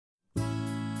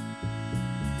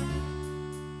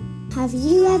Have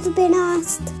you ever been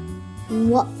asked,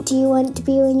 what do you want to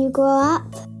be when you grow up?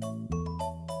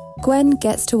 Gwen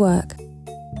gets to work.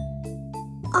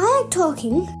 I like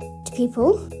talking to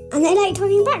people, and they like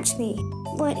talking back to me.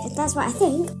 Well, that's what I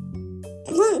think.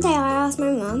 One day I asked my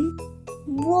mum,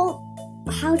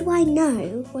 how do I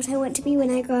know what I want to be when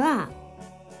I grow up?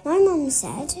 My mum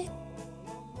said,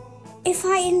 if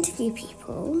I interview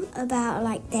people about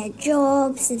like their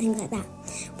jobs and things like that,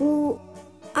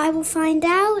 I will find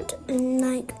out, and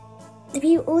like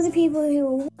all the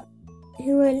people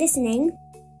who are listening,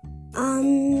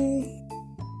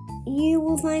 you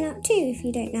will find out too if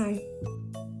you don't know.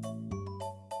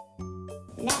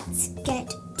 Let's get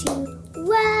to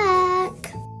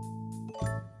work.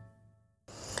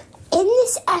 In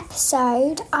this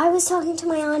episode, I was talking to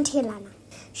my auntie Alana.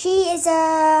 She is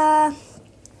a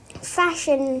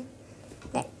fashion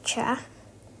lecturer,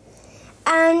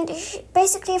 and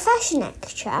basically a fashion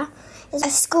lecturer is a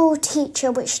school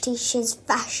teacher which teaches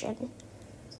fashion.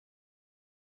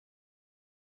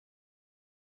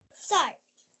 So,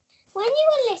 when you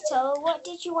were little, what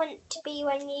did you want to be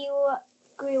when you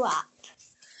grew up?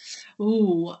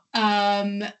 Well,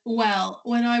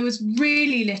 when I was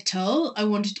really little, I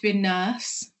wanted to be a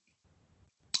nurse.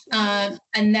 And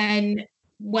then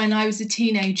when I was a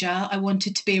teenager, I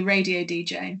wanted to be a radio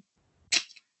DJ.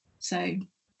 So,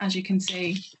 as you can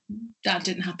see, that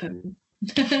didn't happen.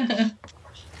 Wait a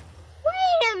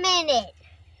minute.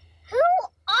 Who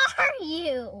are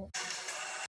you?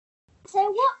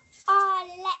 So what are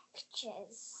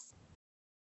lectures?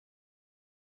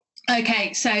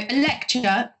 Okay, so a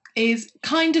lecture is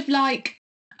kind of like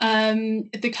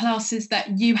the classes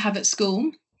that you have at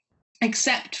school,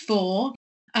 except for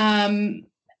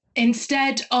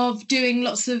instead of doing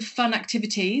lots of fun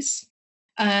activities,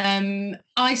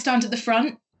 I stand at the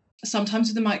front, sometimes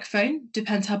with a microphone,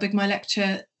 depends how big my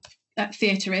lecture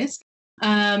theatre is,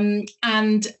 and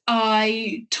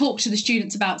I talk to the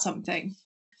students about something.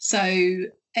 So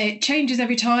it changes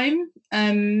every time.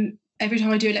 Every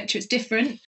time I do a lecture, it's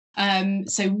different.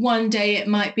 So one day it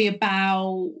might be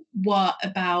about what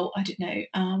do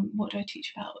I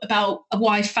teach about? About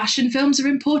why fashion films are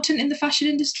important in the fashion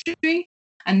industry.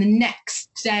 And the next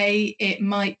day it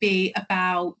might be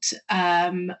about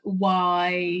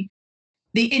why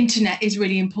the internet is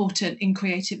really important in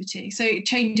creativity. So it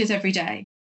changes every day.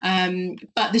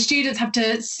 But the students have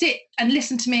to sit and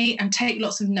listen to me and take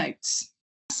lots of notes.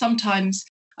 Sometimes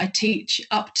I teach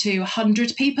up to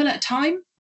 100 people at a time.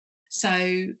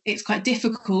 So it's quite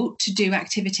difficult to do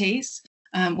activities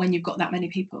when you've got that many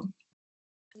people.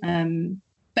 But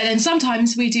then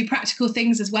sometimes we do practical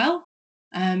things as well.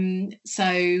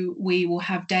 So we will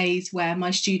have days where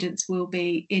my students will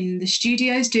be in the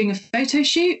studios doing a photo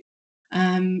shoot.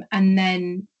 And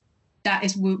then that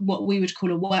is what we would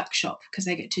call a workshop, because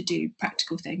they get to do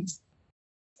practical things.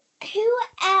 Who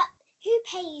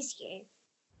pays you?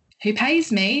 Who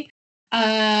pays me?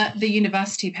 The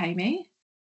university pay me.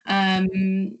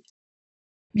 So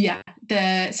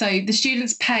the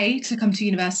students pay to come to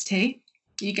university.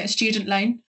 You get a student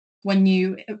loan when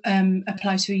you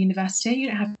apply to a university. You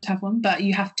don't have to have one, but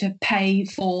you have to pay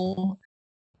for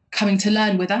coming to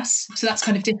learn with us. So that's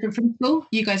kind of different from school.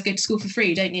 You guys go to school for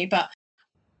free, don't you? But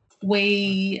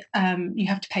you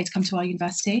have to pay to come to our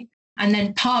university. And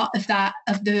then part of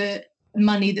the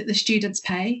money that the students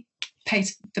pays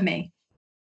for me.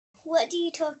 What do you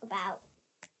talk about?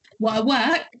 What I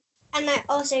work. And I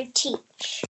also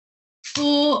teach.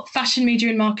 For fashion, media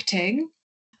and marketing,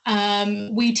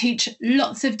 we teach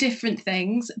lots of different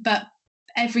things, but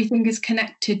everything is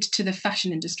connected to the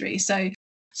fashion industry. So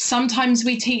sometimes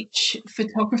we teach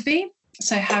photography,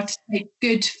 so how to take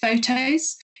good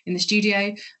photos in the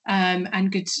studio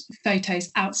and good photos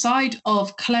outside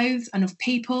of clothes and of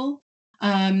people.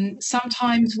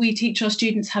 Sometimes we teach our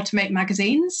students how to make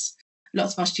magazines.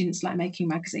 Lots of our students like making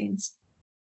magazines.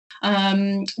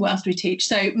 What else do we teach?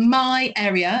 So my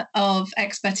area of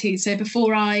expertise, so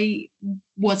before I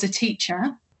was a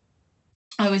teacher,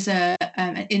 I was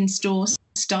an in-store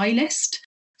stylist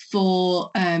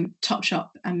for Topshop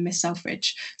and Miss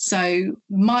Selfridge. So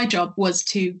my job was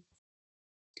to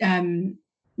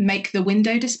make the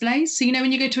window displays. So,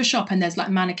 when you go to a shop and there's like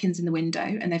mannequins in the window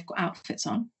and they've got outfits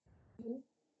on.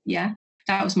 Yeah,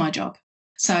 that was my job.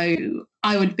 So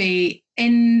I would be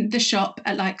in the shop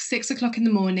at like 6 o'clock in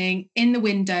the morning, in the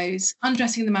windows,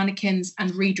 undressing the mannequins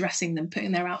and redressing them,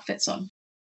 putting their outfits on.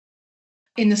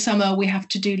 In the summer, we have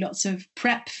to do lots of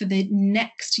prep for the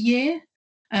next year.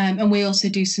 And we also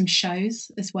do some shows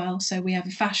as well. So we have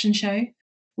a fashion show,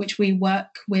 which we work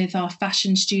with our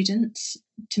fashion students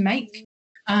to make.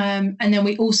 And then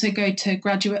we also go to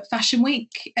Graduate Fashion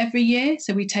Week every year.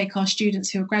 So we take our students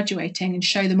who are graduating and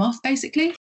show them off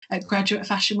basically at Graduate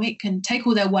Fashion Week, and take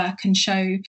all their work and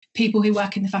show people who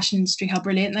work in the fashion industry how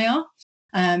brilliant they are,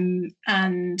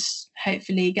 and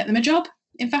hopefully get them a job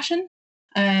in fashion.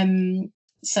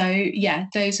 So yeah,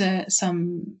 those are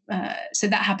some, so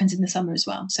that happens in the summer as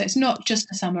well. So it's not just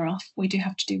the summer off. We do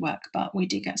have to do work, but we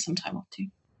do get some time off too.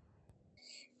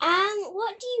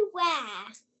 What do you wear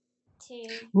to?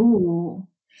 Ooh.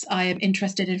 I am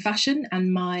interested in fashion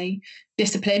and my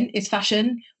discipline is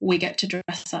fashion. We get to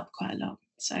dress up quite a lot.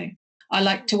 So I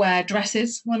like to wear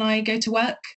dresses when I go to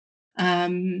work. I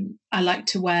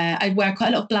wear quite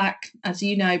a lot of black, as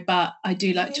you know, but I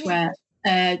do like to wear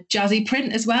jazzy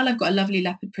print as well. I've got a lovely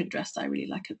leopard print dress that I really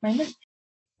like at the moment.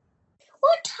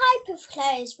 What type of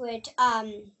clothes would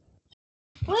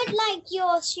like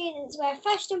your students wear?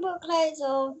 Fashionable clothes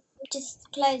or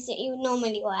just clothes that you would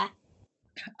normally wear?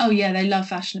 Oh yeah, they love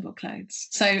fashionable clothes.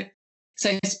 So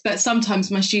but sometimes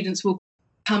my students will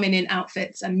come in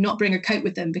outfits and not bring a coat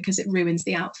with them because it ruins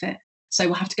the outfit. So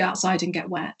we'll have to go outside and get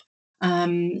wet.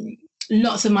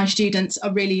 Lots of my students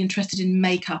are really interested in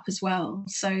makeup as well.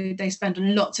 So they spend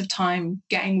lots of time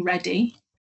getting ready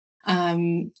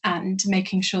and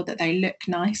making sure that they look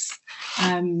nice.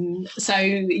 So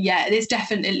yeah, it's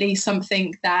definitely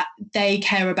something that they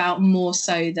care about more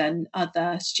so than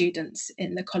other students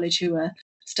in the college who are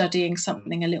studying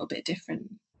something a little bit different.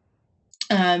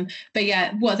 But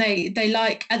yeah, what they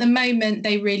like at the moment,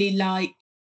 they really like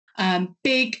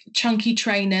big chunky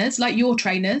trainers, like your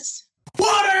trainers.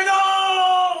 What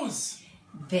are those?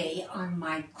 They are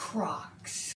my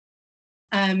Crocs.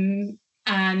 And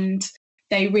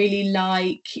they really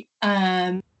like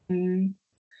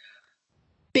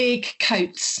big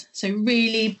coats, so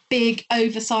really big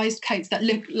oversized coats that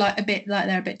look like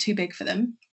they're a bit too big for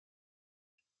them.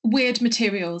 Weird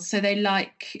materials, so they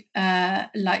like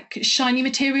shiny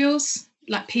materials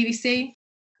like PVC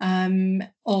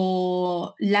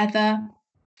or leather.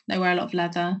 They wear a lot of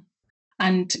leather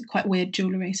and quite weird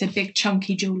jewellery, so big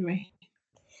chunky jewellery.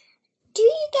 Do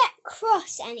you get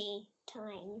cross any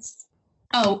times?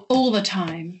 Oh, all the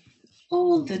time.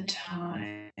 All the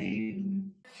time.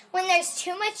 When there's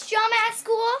too much drama at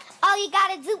school, all you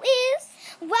gotta do is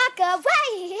walk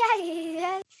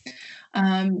away.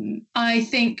 I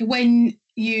think when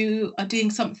you are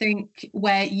doing something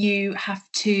where you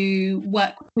have to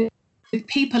work with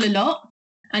people a lot,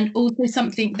 and also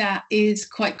something that is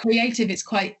quite creative, it's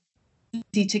quite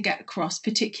easy to get across,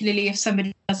 particularly if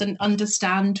somebody doesn't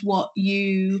understand what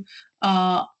you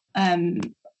are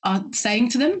saying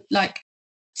to them. Like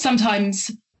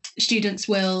sometimes students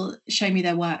will show me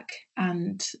their work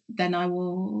and then I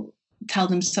will tell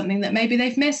them something that maybe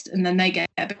they've missed, and then they get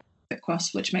a bit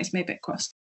cross, which makes me a bit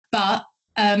cross. But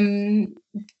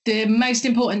the most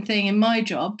important thing in my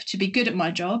job, to be good at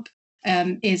my job,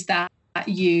 is that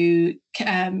you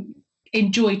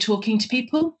enjoy talking to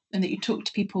people and that you talk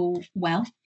to people well.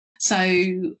 So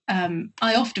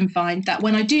I often find that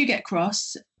when I do get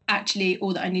cross, actually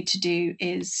all that I need to do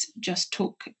is just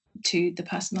talk to the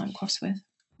person I'm cross with.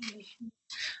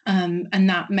 And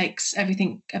that makes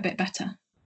everything a bit better.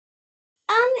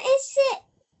 Is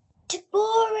it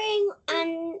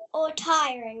boring or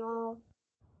tiring or?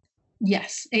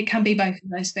 Yes, it can be both of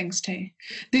those things too.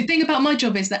 The thing about my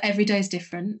job is that every day is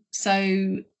different.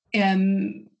 So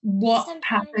what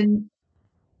happened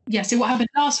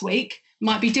last week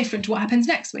might be different to what happens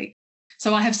next week.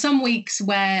 So I have some weeks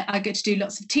where I get to do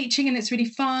lots of teaching and it's really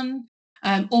fun,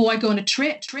 or I go on a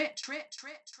trip.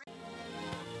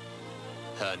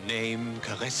 Her name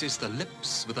caresses the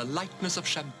lips with the lightness of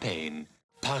champagne.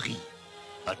 Paris.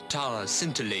 A tower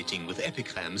scintillating with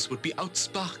epigrams would be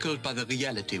outsparkled by the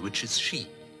reality which is she.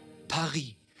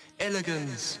 Paris.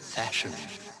 Elegance. Fashion.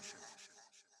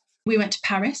 We went to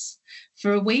Paris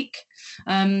for a week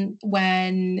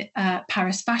when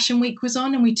Paris Fashion Week was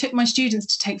on, and we took my students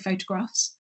to take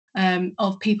photographs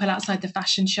of people outside the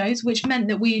fashion shows, which meant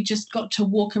that we just got to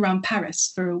walk around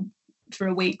Paris for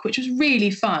a week, which was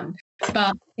really fun.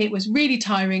 But it was really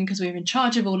tiring because we were in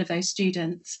charge of all of those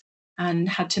students and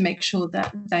had to make sure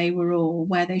that they were all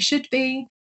where they should be,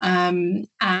 and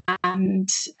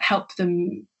help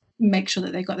them make sure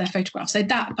that they got their photographs. So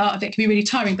that part of it can be really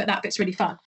tiring, but that bit's really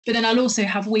fun. But then I'll also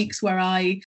have weeks where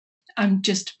I'm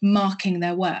just marking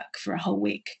their work for a whole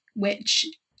week, which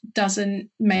doesn't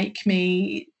make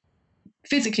me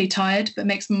physically tired, but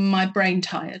makes my brain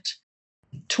tired.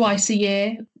 Twice a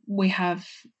year, we have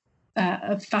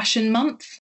a fashion month.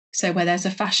 So where there's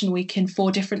a fashion week in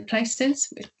 4 different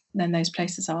places, then those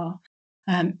places are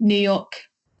New York,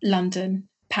 London,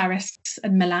 Paris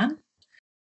and Milan.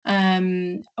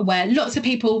 where lots of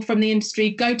people from the industry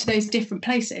go to those different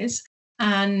places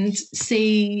and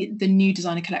see the new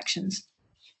designer collections.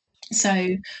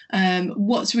 So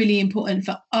what's really important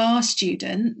for our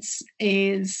students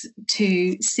is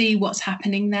to see what's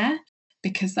happening there,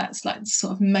 because that's like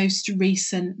sort of most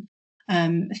recent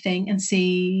thing, and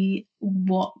see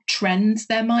what trends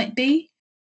there might be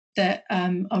that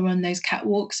are on those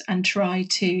catwalks, and try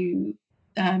to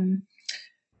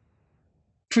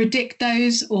predict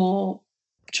those, or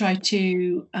try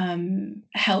to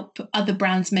help other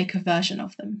brands make a version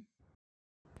of them.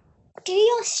 Do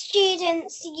your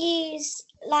students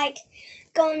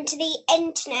go onto the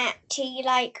internet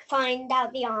to find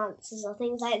out the answers or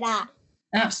things like that?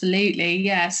 Absolutely,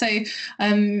 yeah. So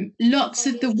lots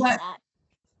of the work.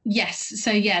 Yes,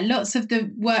 so yeah, lots of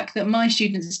the work that my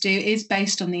students do is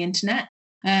based on the internet,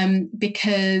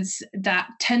 because that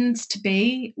tends to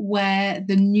be where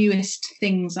the newest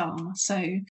things are.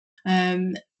 So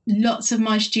lots of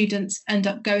my students end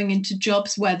up going into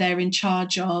jobs where they're in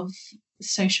charge of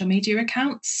social media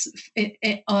accounts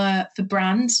for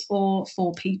brands or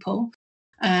for people,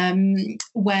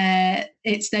 where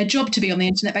it's their job to be on the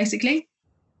internet, basically.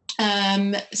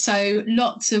 So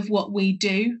lots of what we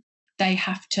do, they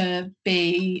have to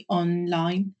be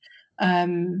online.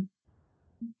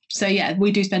 So yeah,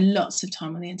 we do spend lots of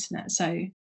time on the internet. So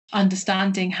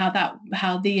understanding how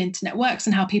the internet works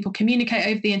and how people communicate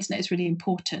over the internet is really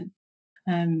important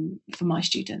for my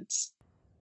students.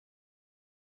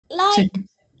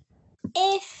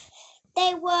 If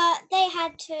they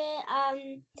had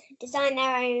to design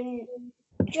their own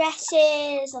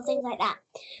dresses or things like that,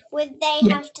 would they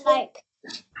have to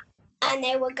and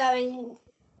they were going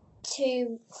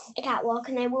to a catwalk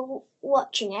and they were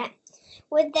watching it,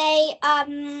 would they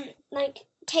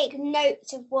take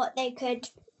notes of what they could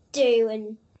do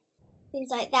and things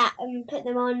like that, and put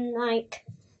them on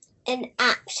an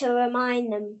app to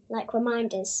remind them,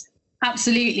 reminders?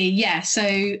 Absolutely, yeah. So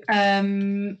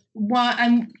and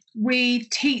we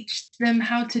teach them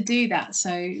how to do that.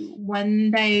 So when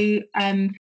they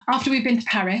after we've been to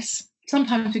Paris,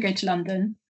 sometimes we go to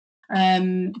London,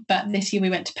 but this year we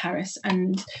went to Paris,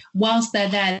 and whilst they're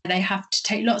there they have to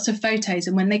take lots of photos,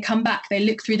 and when they come back they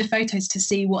look through the photos to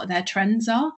see what their trends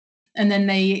are, and then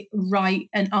they write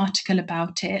an article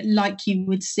about it, like you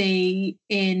would see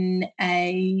in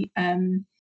a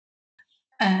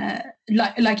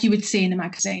like you would see in a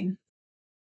magazine.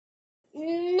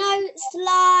 Notes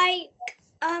like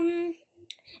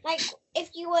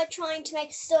if you were trying to make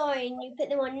a story and you put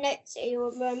them on notes so you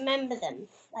would remember them,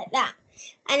 like that,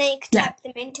 and then you could type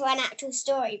them into an actual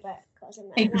storybook or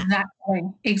something like that.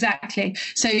 Exactly.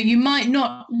 So you might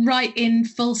not write in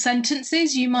full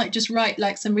sentences, you might just write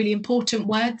some really important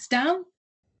words down.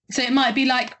 So it might be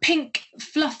pink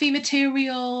fluffy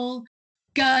material,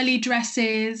 girly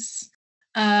dresses,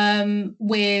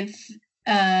 with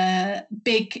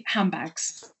big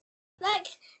handbags.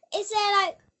 Is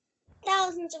there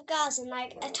thousands of girls and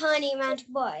a tiny amount of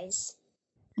boys?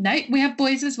 No, we have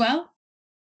boys as well.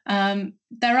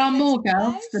 There are more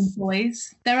girls than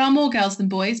boys. There are more girls than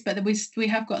boys, but we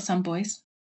have got some boys.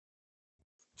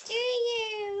 Do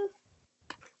you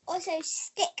also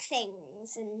stick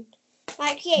things and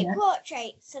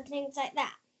portraits and things like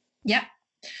that? Yeah.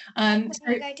 When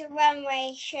you go to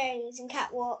runway shows and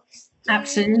catwalks,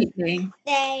 absolutely.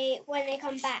 When they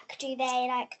come back, do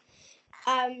they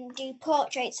do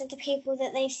portraits of the people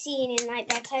that they've seen in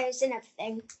their clothes and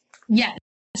everything? Yeah.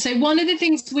 So one of the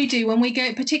things we do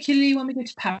particularly when we go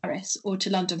to Paris or to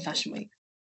London Fashion Week,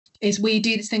 is we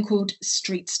do this thing called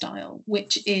street style,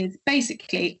 which is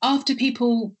basically after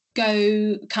people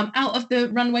come out of the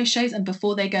runway shows and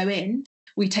before they go in,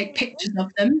 we take pictures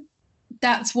of them.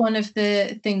 That's one of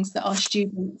the things that our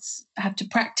students have to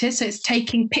practice. So it's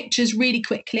taking pictures really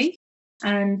quickly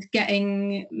and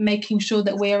making sure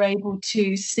that we're able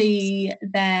to see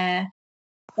the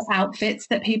outfits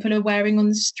that people are wearing on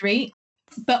the street,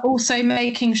 but also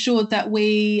making sure that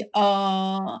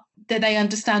they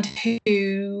understand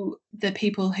who the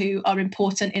people who are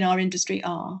important in our industry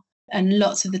are. And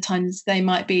lots of the times they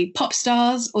might be pop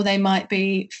stars, or they might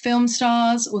be film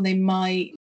stars, or they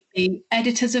might be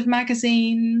editors of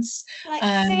magazines.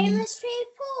 Famous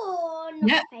people or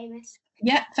not famous?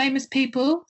 Yeah, famous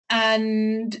people.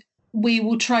 And we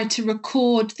will try to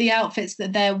record the outfits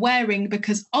that they're wearing,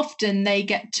 because often they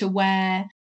get to wear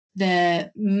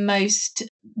the newest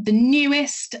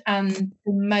and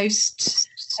the most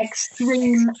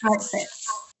extreme outfits.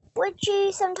 Would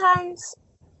you sometimes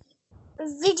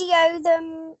video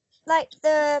them,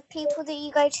 the people that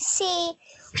you go to see,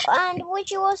 and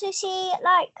would you also see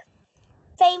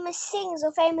famous things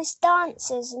or famous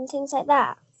dancers and things like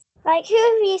that? Like, who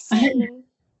have you seen?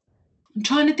 I'm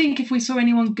trying to think if we saw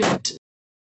anyone good.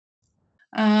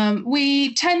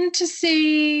 We tend to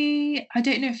see, I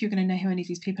don't know if you're going to know who any of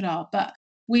these people are, but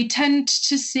we tend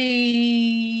to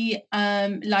see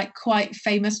like quite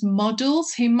famous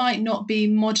models who might not be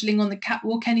modelling on the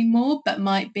catwalk anymore, but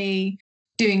might be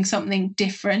doing something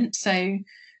different. So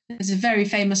there's a very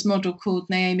famous model called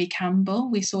Naomi Campbell.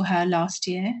 We saw her last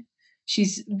year.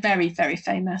 She's very, very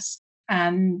famous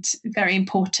and very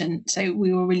important. So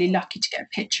we were really lucky to get a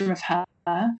picture of her.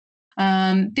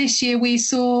 This year we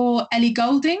saw Ellie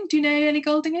Goulding. Do you know who Ellie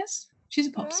Goulding is? She's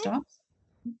a pop star.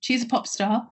 She's a pop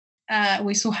star.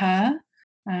 We saw her.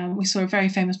 We saw a very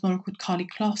famous model called Carly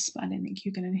Kloss, but I don't think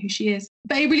you're going to know who she is.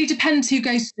 But it really depends who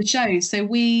goes to the shows. So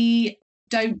we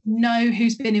don't know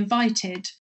who's been invited.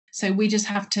 So we just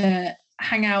have to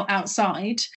hang out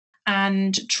outside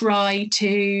and try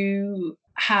to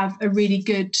have a really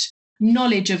good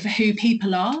knowledge of who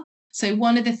people are. So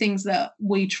one of the things that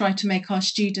we try to make our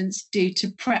students do to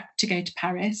prep to go to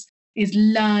Paris is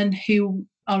learn who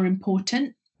are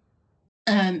important.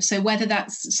 So whether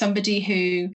that's somebody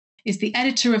who is the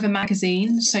editor of a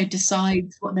magazine, so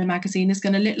decides what the magazine is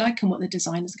going to look like and what the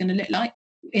design is going to look like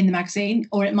in the magazine,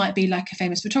 or it might be like a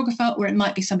famous photographer, or it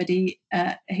might be somebody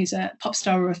who's a pop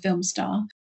star or a film star.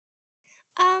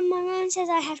 My mum says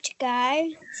I have to go,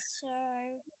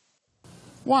 so...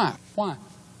 Why?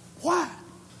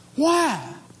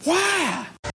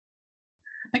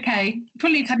 Okay, you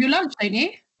probably need to have your lunch, don't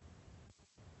you?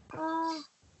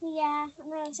 Yeah,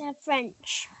 and I also have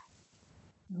French.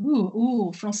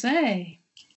 Ooh, français.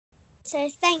 So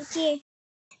thank you.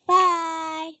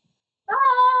 Bye.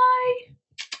 Bye.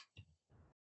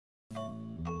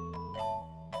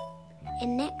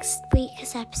 In next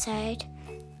week's episode,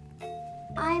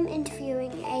 I'm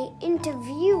interviewing an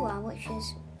interviewer, which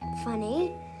is funny,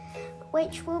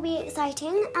 which will be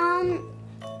exciting.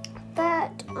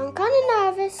 But I'm kind of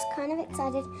nervous, kind of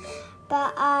excited,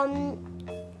 but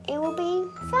it will be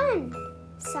fun.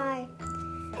 So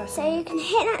you can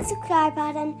hit that subscribe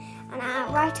button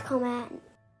and write a comment.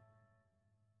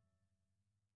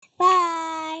 Bye.